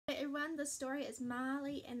everyone, the story is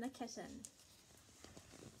Marley and the Kitten.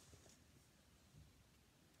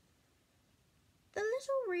 The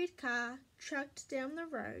little red car chugged down the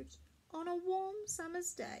road on a warm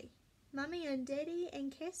summer's day. Mummy and Daddy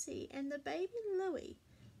and Cassie and the baby Louie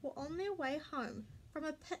were on their way home from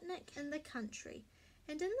a picnic in the country,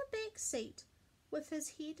 and in the back seat, with his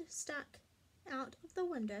head stuck out of the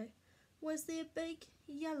window, was their big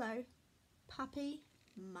yellow puppy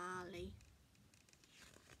Marley.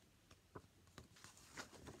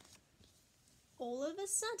 All of a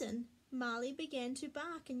sudden, Marley began to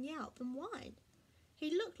bark and yelp and whine. He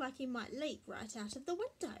looked like he might leap right out of the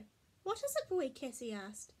window. "What is it, boy?" Cassie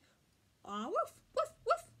asked. "Ah, woof, woof,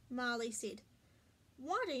 woof," Marley said.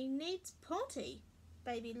 "Waddy needs potty,"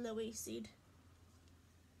 baby Louie said.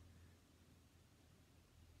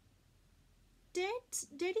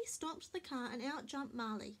 Daddy stopped the car and out jumped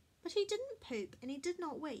Marley, but he didn't poop and he did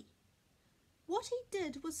not wee. What he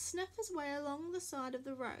did was sniff his way along the side of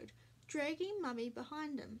the road, dragging Mummy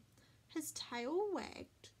behind him. His tail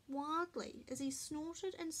wagged wildly as he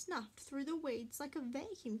snorted and snuffed through the weeds like a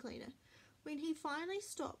vacuum cleaner. When he finally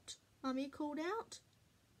stopped, Mummy called out,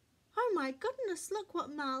 "Oh my goodness, look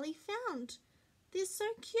what Marley found. They're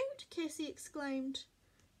so cute," Cassie exclaimed.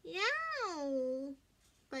 "Yow!"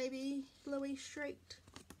 baby Louie shrieked.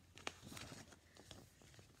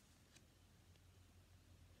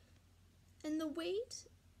 In the weeds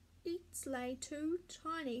lay two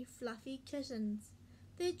tiny fluffy kittens.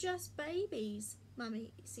 "They're just babies,"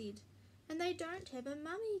 Mummy said. "And they don't have a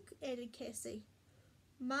mummy," added Cassie.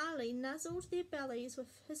 Marley nuzzled their bellies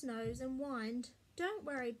with his nose and whined. "Don't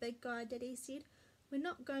worry, big guy," Daddy said. "We're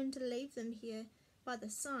not going to leave them here by the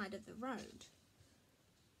side of the road."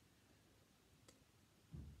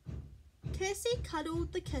 Cassie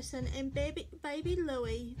cuddled the kitten and baby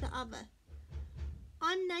Louie the other.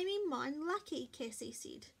 "I'm naming mine Lucky," Cassie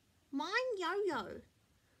said. "Mine Yo-Yo,"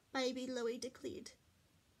 baby Louie declared.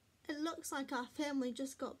 "It looks like our family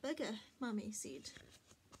just got bigger," Mummy said.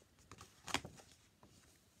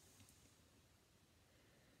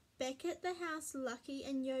 Back at the house, Lucky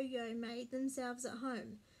and Yo-Yo made themselves at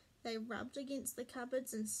home. They rubbed against the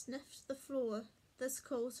cupboards and sniffed the floor. "This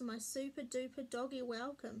calls for my super duper doggy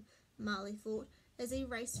welcome," Marley thought, as he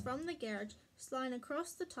raced from the garage, sliding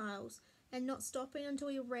across the tiles and not stopping until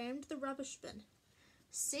he rammed the rubbish bin.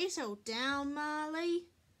 "Settle down, Marley,"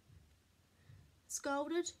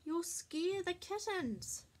 scolded. "You'll scare the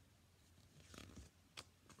kittens."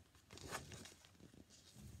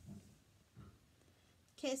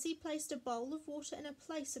 Cassie placed a bowl of water and a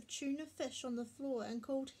place of tuna fish on the floor and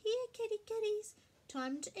called, "Here, kitty kitties,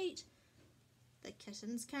 time to eat." The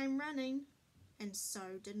kittens came running, and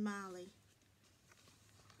so did Marley.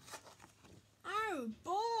 "Oh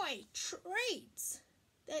boy, treats!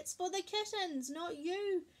 That's for the kittens, not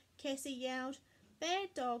you," Cassie yelled.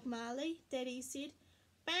 "Bad dog, Marley," Daddy said.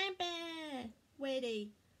 "Bah, bah,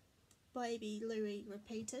 Waddy," baby Louie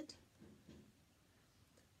repeated.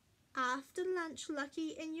 After lunch,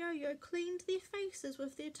 Lucky and Yo-Yo cleaned their faces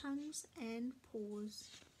with their tongues and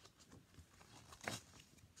paws.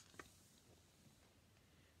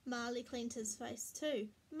 Marley cleaned his face too.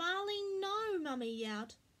 "Marley, no," Mummy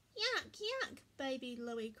yelled. "Yuck, yuck," baby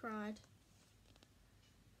Louie cried.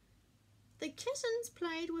 The kittens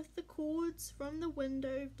played with the cords from the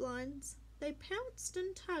window blinds. They pounced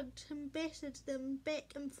and tugged and battered them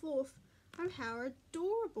back and forth. "Oh, how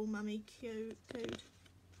adorable," Mummy cooed.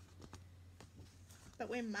 But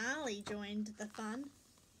when Marley joined the fun,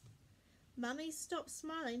 Mummy stopped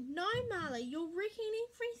smiling. "No, Marley, you're wrecking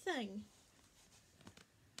everything."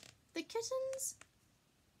 The kittens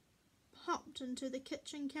hopped into the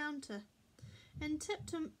kitchen counter and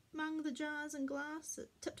tiptoed amongst the jars and glasses.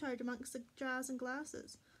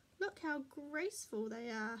 "Look how graceful they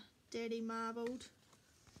are," Daddy marvelled.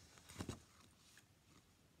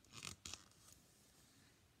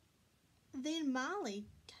 Then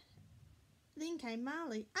came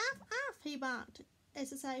Marley. "Arf, arf," he barked. As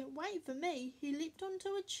to say, "Wait for me." He leapt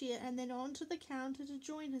onto a chair and then onto the counter to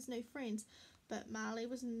join his new friends. But Marley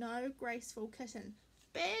was no graceful kitten.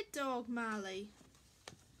 "Bad dog, Marley."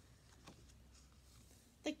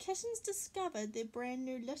 The kittens discovered their brand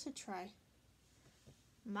new litter tray.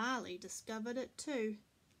 Marley discovered it too.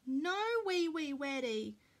 "No wee wee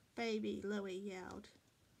Waddy," baby Louie yelled.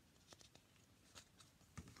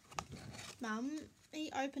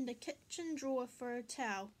 Mummy opened a kitchen drawer for a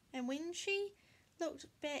towel, and when she looked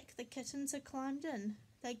back, the kittens had climbed in.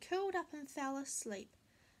 They curled up and fell asleep.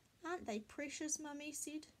 "Aren't they precious?" Mummy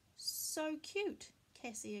said. "So cute,"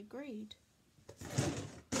 Cassie agreed.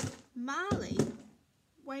 Marley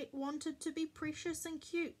wanted to be precious and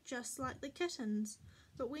cute just like the kittens.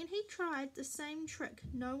 but when he tried the same trick,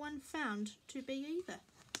 no one found to be either.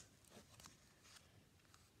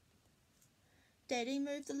 Daddy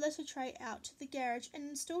moved the litter tray out to the garage and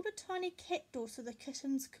installed a tiny cat door so the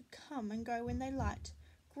kittens could come and go when they liked.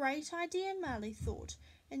 Great idea, Marley thought,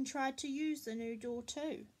 and tried to use the new door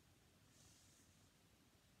too.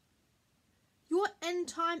 "You're in,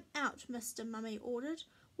 time out," Mr. Mummy ordered.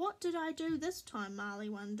 "What did I do this time?" Marley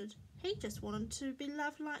wondered. He just wanted to be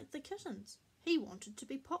loved like the kittens. He wanted to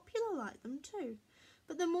be popular like them too.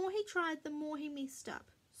 But the more he tried, the more he messed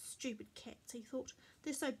up. Stupid cats, he thought.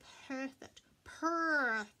 They're so perfect.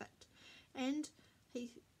 And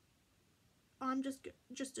I'm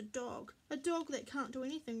just a dog that can't do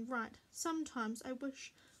anything right. Sometimes I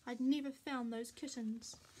wish I'd never found those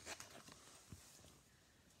kittens.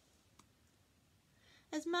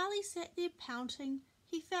 As Marley sat there pouting,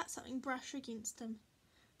 he felt something brush against him.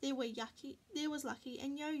 There was Lucky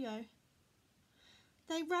and Yo-Yo.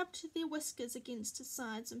 They rubbed their whiskers against his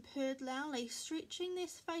sides and purred loudly, stretching their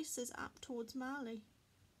faces up towards Marley.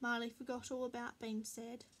 Marley forgot all about being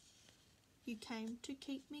sad. "You came to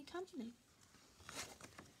keep me company."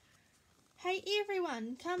 "Hey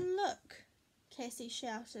everyone, come look," Cassie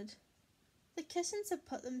shouted. "The kittens have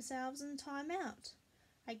put themselves in time out.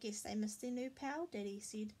 I guess they missed their new pal," Daddy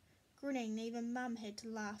said. Grinning, even Mum had to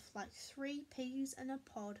laugh like 3 peas in a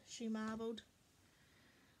pod, she marvelled.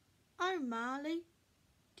 "Oh, Marley,"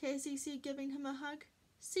 Cassie said, giving him a hug.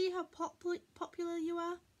 "See how popular you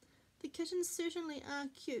are? The kittens certainly are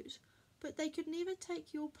cute, but they could never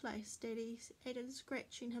take your place," Daddy added,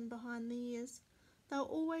 scratching him behind the ears. There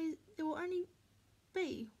will only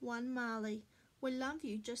be one Marley. "We love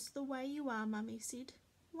you just the way you are," Mummy said.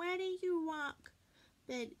 "Where do you work?"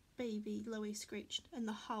 Baby Louie screeched, and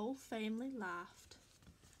the whole family laughed.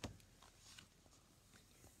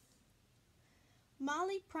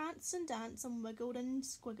 Marley pranced and danced and wiggled and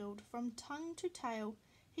squiggled from tongue to tail.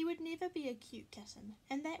 He would never be a cute kitten,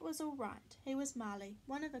 and that was all right. He was Marley,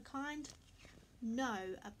 one of a kind.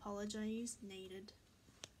 No apologies needed.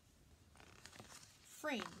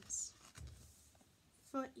 Friends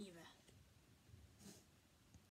forever.